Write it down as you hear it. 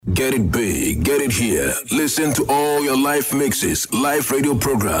Get it big, get it here. Listen to all your live mixes, live radio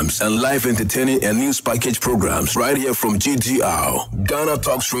programs, and live entertaining and news package programs right here from GTR, Ghana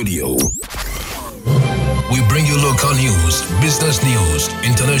Talks Radio. We bring you local news, business news,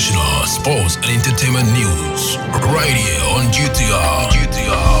 international, sports, and entertainment news right here on GTR.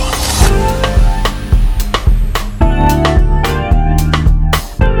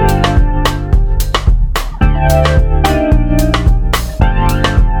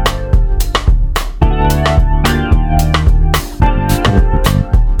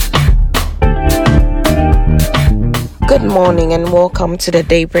 Good morning and welcome to the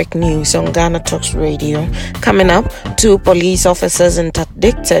Daybreak News on Ghana Talks Radio. Coming up, 2 police officers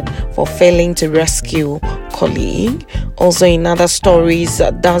interdicted for failing to rescue colleague. Also in other stories,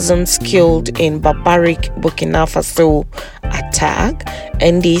 dozens killed in barbaric Burkina Faso attack.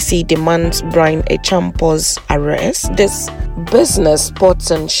 NDC demands Brian Echampo's arrest. This business,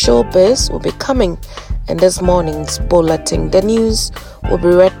 sports and showbiz will be coming in this morning's bulletin. The news will be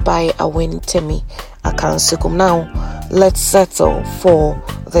read by Awin Temi Akansukum. Now, let's settle for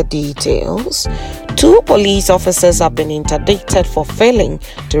the details. 2 police officers have been interdicted for failing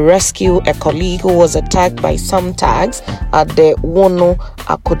to rescue a colleague who was attacked by some thugs at the Wono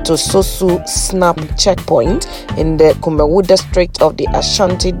Akotososu Snap checkpoint in the Kumewu district of the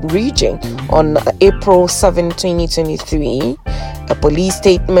Ashanti region on April 7, 2023. A police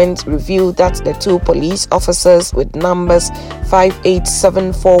statement revealed that the 2 police officers with numbers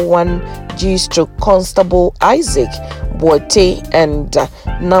 58741 G/Constable Isaac Boite and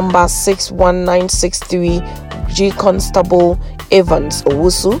number 61963 G Constable Evans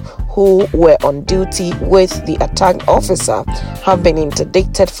Owusu, who were on duty with the attacked officer, have been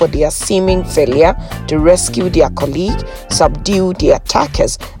interdicted for their seeming failure to rescue their colleague, subdue the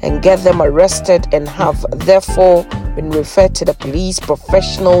attackers, and get them arrested, and have therefore been referred to the Police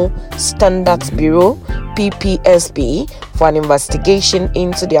Professional Standards Bureau (PPSB) for an investigation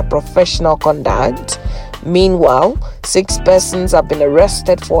into their professional conduct. Meanwhile, 6 persons have been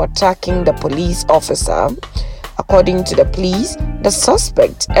arrested for attacking the police officer. According to the police, the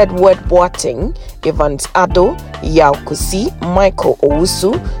suspect, Edward Boateng, Evans Ado, Yao Kusi, Michael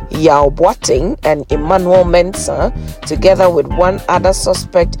Owusu, Yao Boateng, and Emmanuel Mensah, together with one other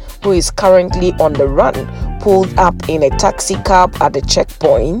suspect who is currently on the run, pulled up in a taxi cab at the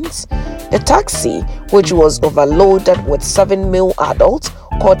checkpoint. The taxi, which was overloaded with 7 male adults,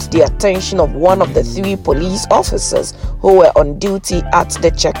 caught the attention of one of the 3 police officers who were on duty at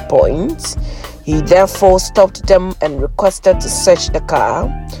the checkpoint. He therefore stopped them and requested to search the car.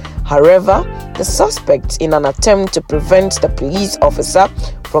 However, the suspect, in an attempt to prevent the police officer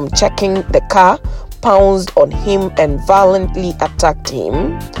from checking the car, pounced on him and violently attacked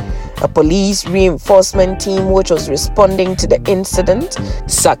him. A police reinforcement team, which was responding to the incident,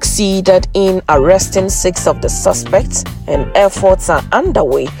 succeeded in arresting 6 of the suspects, and efforts are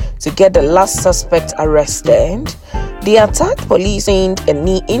underway to get the last suspect arrested. The attacked police sustained a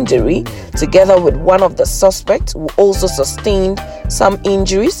knee injury, together with one of the suspects who also sustained some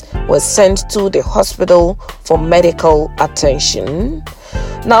injuries, was sent to the hospital for medical attention.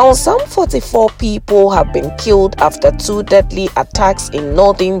 Now, some 44 people have been killed after 2 deadly attacks in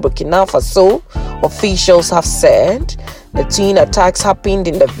northern Burkina Faso, officials have said. The twin attacks happened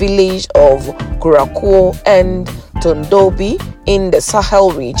in the village of Kurakuo and Tondobi in the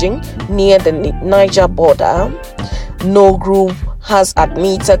Sahel region near the Niger border. No group has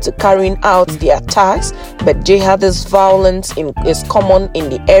admitted to carrying out the attacks, but jihadist violence is common in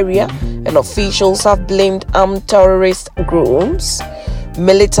the area, and officials have blamed armed terrorist groups.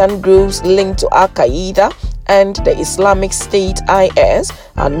 Militant groups linked to Al-Qaeda and the Islamic State (IS)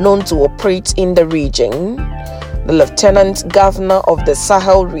 are known to operate in the region. The Lieutenant Governor of the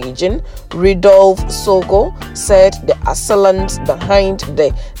Sahel region, Rodolphe Sogo, said the assailants behind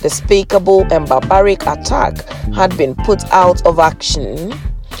the despicable and barbaric attack had been put out of action.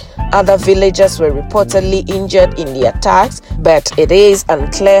 Other villagers were reportedly injured in the attacks, but it is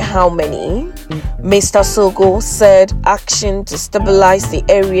unclear how many. Mr. Sogo said action to stabilize the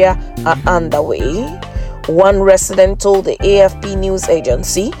area are underway. One resident told the AFP news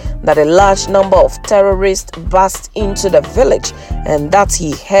agency that a large number of terrorists burst into the village and that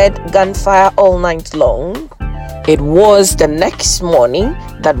he heard gunfire all night long. It was the next morning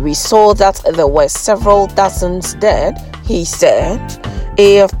that we saw that there were several dozens dead, he said.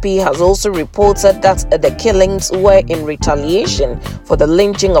 AFP has also reported that the killings were in retaliation for the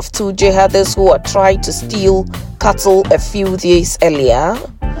lynching of 2 jihadists who had tried to steal cattle a few days earlier.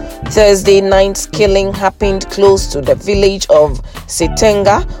 Thursday night's killing happened close to the village of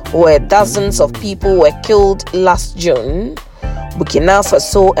Setenga, where dozens of people were killed last June. Burkina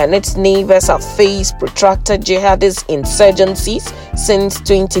Faso and its neighbors have faced protracted jihadist insurgencies since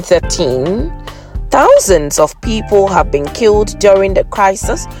 2013. Thousands of people have been killed during the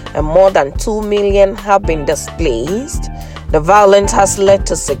crisis and more than 2 million have been displaced. The violence has led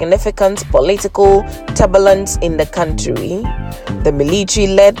to significant political turbulence in the country. The military,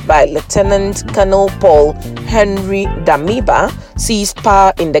 led by Lieutenant Colonel Paul Henry Damiba, seized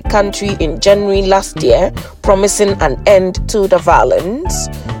power in the country in January last year, promising an end to the violence.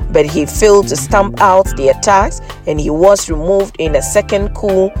 But he failed to stamp out the attacks, and he was removed in a second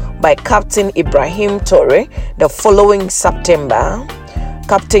coup by Captain Ibrahim Toure the following September.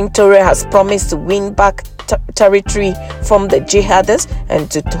 Captain Toure has promised to win back territory from the jihadists and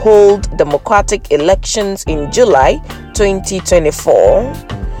to hold democratic elections in July 2024.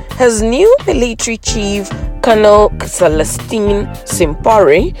 His new military chief, Colonel Celestine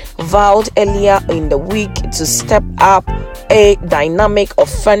Simpore, vowed earlier in the week to step up a dynamic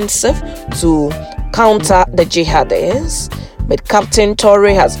offensive to counter the jihadists. But Captain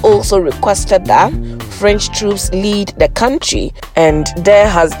Toure has also requested that French troops lead the country, and there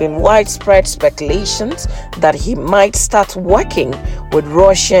has been widespread speculations that he might start working with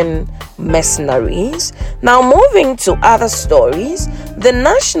Russian mercenaries. Now, moving to other stories, the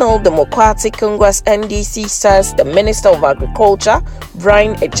National Democratic Congress NDC says the Minister of Agriculture,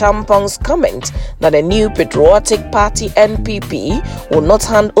 Brian Echampong's comment that the new patriotic party NPP will not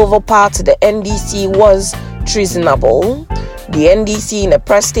hand over power to the NDC was treasonable. The NDC, in a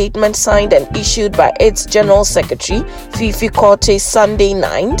press statement signed and issued by its General Secretary, Fifi Korte, Sunday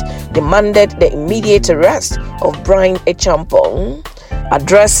night, demanded the immediate arrest of Brian Echampong.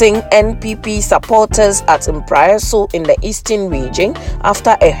 Addressing NPP supporters at Mpraeso in the Eastern region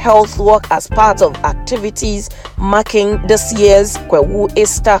after a health walk as part of activities marking this year's Kwewu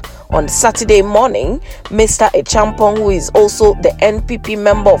Easter on Saturday morning, Mr. Echampong, who is also the NPP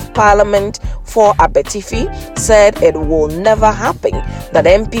Member of Parliament for Abetifi, said it will never happen that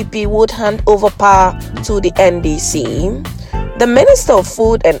NPP would hand over power to the NDC. The Minister of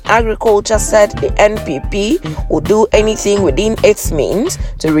Food and Agriculture said the NPP will do anything within its means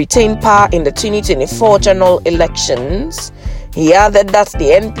to retain power in the 2024 general elections. He added that the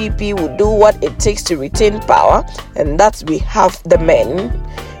NPP will do what it takes to retain power and that we have the men.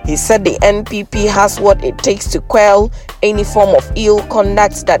 He said the NPP has what it takes to quell any form of ill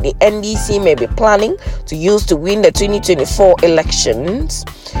conduct that the NDC may be planning to use to win the 2024 elections.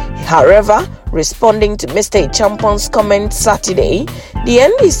 However, responding to Mr. Echampong's comment Saturday, the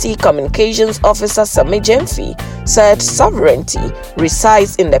NDC Communications Officer Sami Jemfi said sovereignty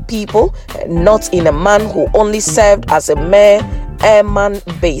resides in the people and not in a man who only served as a mere airman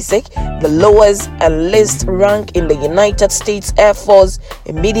basic, the lowest and least rank in the United States Air Force,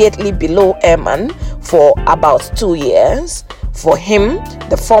 immediately below airman, for about 2 years. For him,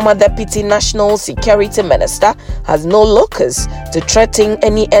 the former Deputy National Security Minister has no locus to threaten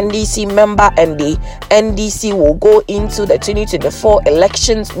any NDC member, and the NDC will go into the 2024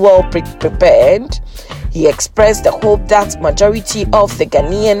 elections well prepared. He expressed the hope that majority of the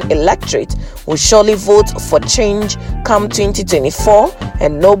Ghanaian electorate will surely vote for change come 2024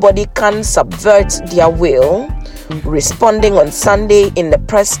 and nobody can subvert their will. Responding on Sunday in the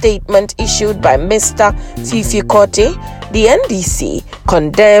press statement issued by Mr. Fifi Korte, the NDC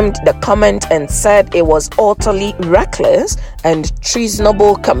condemned the comment and said it was utterly reckless and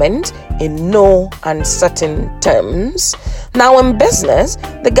treasonable comment in no uncertain terms. Now, in business,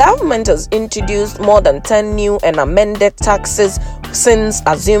 the government has introduced more than 10 new and amended taxes since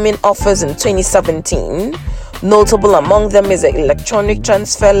assuming office in 2017. Notable among them is the Electronic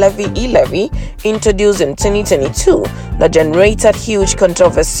Transfer Levy (e-levy) introduced in 2022 that generated huge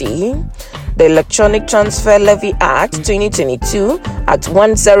controversy. The Electronic Transfer Levy Act 2022, Act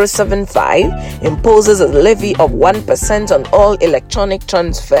 1075, imposes a levy of 1% on all electronic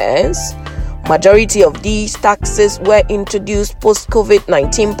transfers. Majority of these taxes were introduced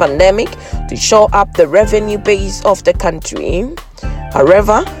post-COVID-19 pandemic to shore up the revenue base of the country.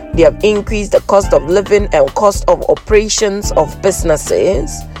 However, they have increased the cost of living and cost of operations of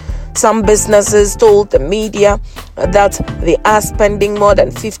businesses. Some businesses told the media that they are spending more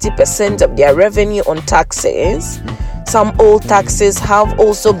than 50% of their revenue on taxes. Some old taxes have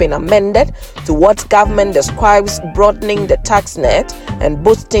also been amended to what government describes broadening the tax net and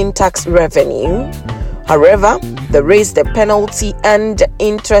boosting tax revenue. However, the Raise the Penalty and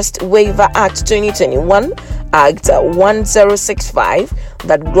Interest Waiver Act 2021, Act 1065,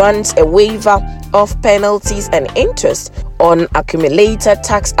 that grants a waiver of penalties and interest on accumulated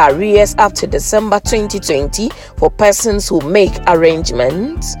tax arrears up to December 2020 for persons who make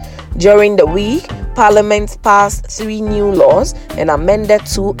arrangements. During the week, Parliament passed 3 new laws and amended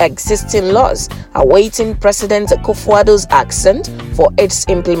 2 existing laws, awaiting President Akufo-Addo's assent for its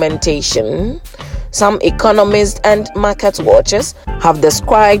implementation. Some economists and market watchers have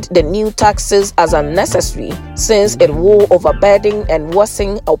described the new taxes as unnecessary since it will overburden and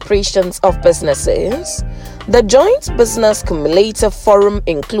worsen operations of businesses. The Joint Business Cumulative Forum,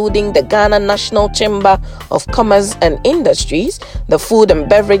 including the Ghana National Chamber of Commerce and Industries, the Food and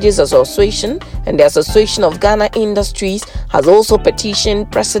Beverages Association, and the Association of Ghana Industries, has also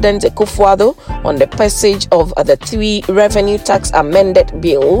petitioned President Akufo-Addo on the passage of the 3 revenue tax amended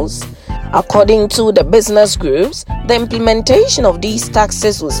bills. According to the business groups, the implementation of these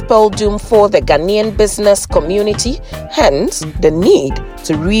taxes will spell doom for the Ghanaian business community, hence the need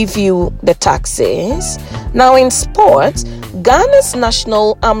to review the taxes. Now in sports, Ghana's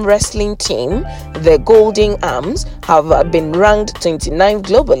national arm wrestling team, the Golden Arms, have been ranked 29th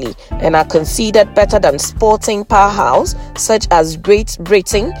globally and are considered better than sporting powerhouses such as Great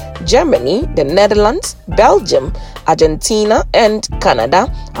Britain, Germany, the Netherlands, Belgium, Argentina, and Canada,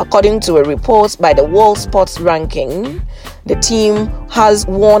 according to a report by the World Sports Ranking. The team has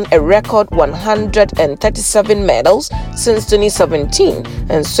won a record 137 medals since 2017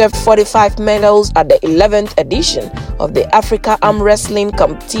 and swept 45 medals at the 11th edition of the Africa Arm Wrestling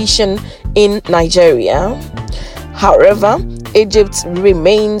Competition in Nigeria. However, Egypt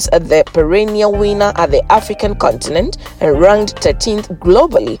remains the perennial winner at the African continent and ranked 13th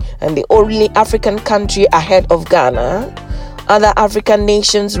globally and the only African country ahead of Ghana. Other African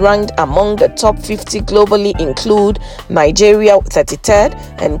nations ranked among the top 50 globally include Nigeria 33rd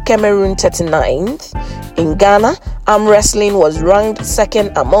and Cameroon 39th. In Ghana, arm wrestling was ranked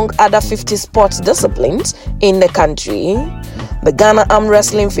 2nd among other 50 sports disciplines in the country. The Ghana Arm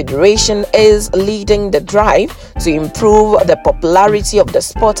Wrestling Federation is leading the drive to improve the popularity of the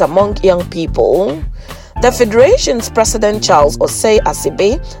sport among young people. The Federation's President Charles Osei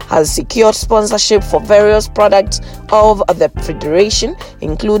Asibe has secured sponsorship for various products of the Federation,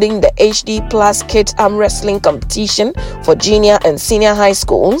 including the HD Plus Kids Arm Wrestling Competition for junior and senior high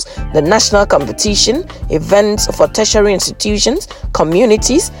schools, the national competition, events for tertiary institutions,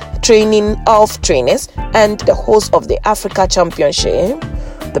 communities, training of trainers, and the host of the Africa Championship.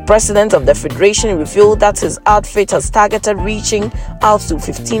 The president of the Federation revealed that his outfit has targeted reaching out to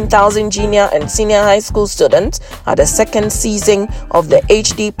 15,000 junior and senior high school students at the 2nd season of the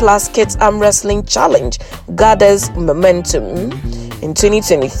HD Plus Kids Arm Wrestling Challenge gathers momentum. In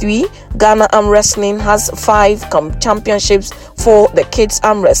 2023, Ghana Arm Wrestling has 5 championships for the Kids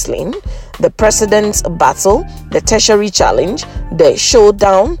Arm Wrestling: the President's Battle, the Tertiary Challenge, the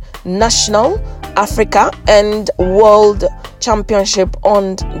Showdown, National, Africa, and World Championship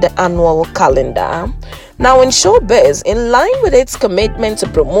on the annual calendar. Now in showbiz, in line with its commitment to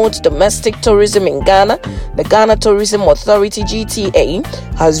promote domestic tourism in Ghana, the Ghana Tourism Authority (GTA)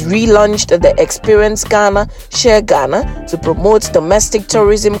 has relaunched the Experience Ghana, Share Ghana to promote domestic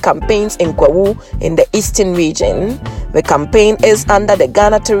tourism campaigns in Kwawu in the Eastern region. The campaign is under the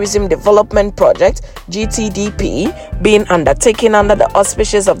Ghana Tourism Development Project (GTDP), being undertaken under the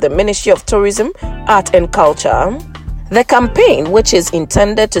auspices of the Ministry of Tourism, Art and Culture. The campaign, which is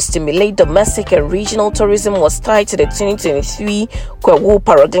intended to stimulate domestic and regional tourism, was tied to the 2023 Kwawu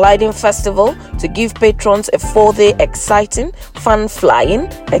Paragliding Festival to give patrons a 4-day exciting, fun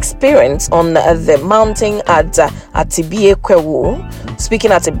flying experience on the mountain at Atibie Kwawu.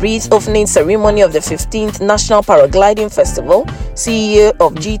 Speaking at a brief opening ceremony of the 15th National Paragliding Festival, CEO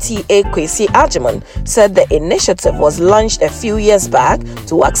of GTA Kwesi Ajiman said the initiative was launched a few years back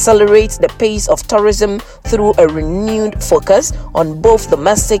to accelerate the pace of tourism through a renewed focus on both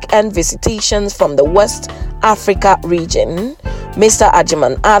domestic and visitations from the West Africa region. Mr.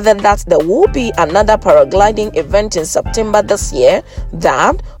 Ajiman added that there will be another paragliding event in September this year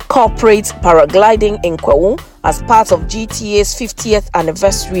that incorporates paragliding in Kwawu as part of GTA's 50th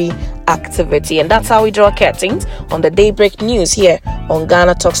anniversary activity. And that's how we draw curtains on the Daybreak News here on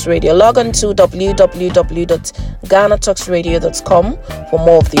Ghana Talks Radio. Log on to www.GhanaTalksRadio.com for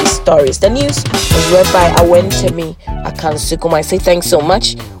more of these stories. The news was read by Awentemi Akansukum. I say thanks so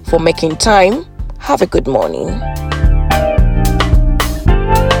much for making time. Have a good morning.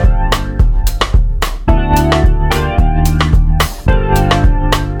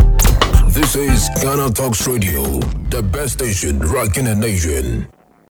 This is Ghana Talks Radio, the best station rocking the nation.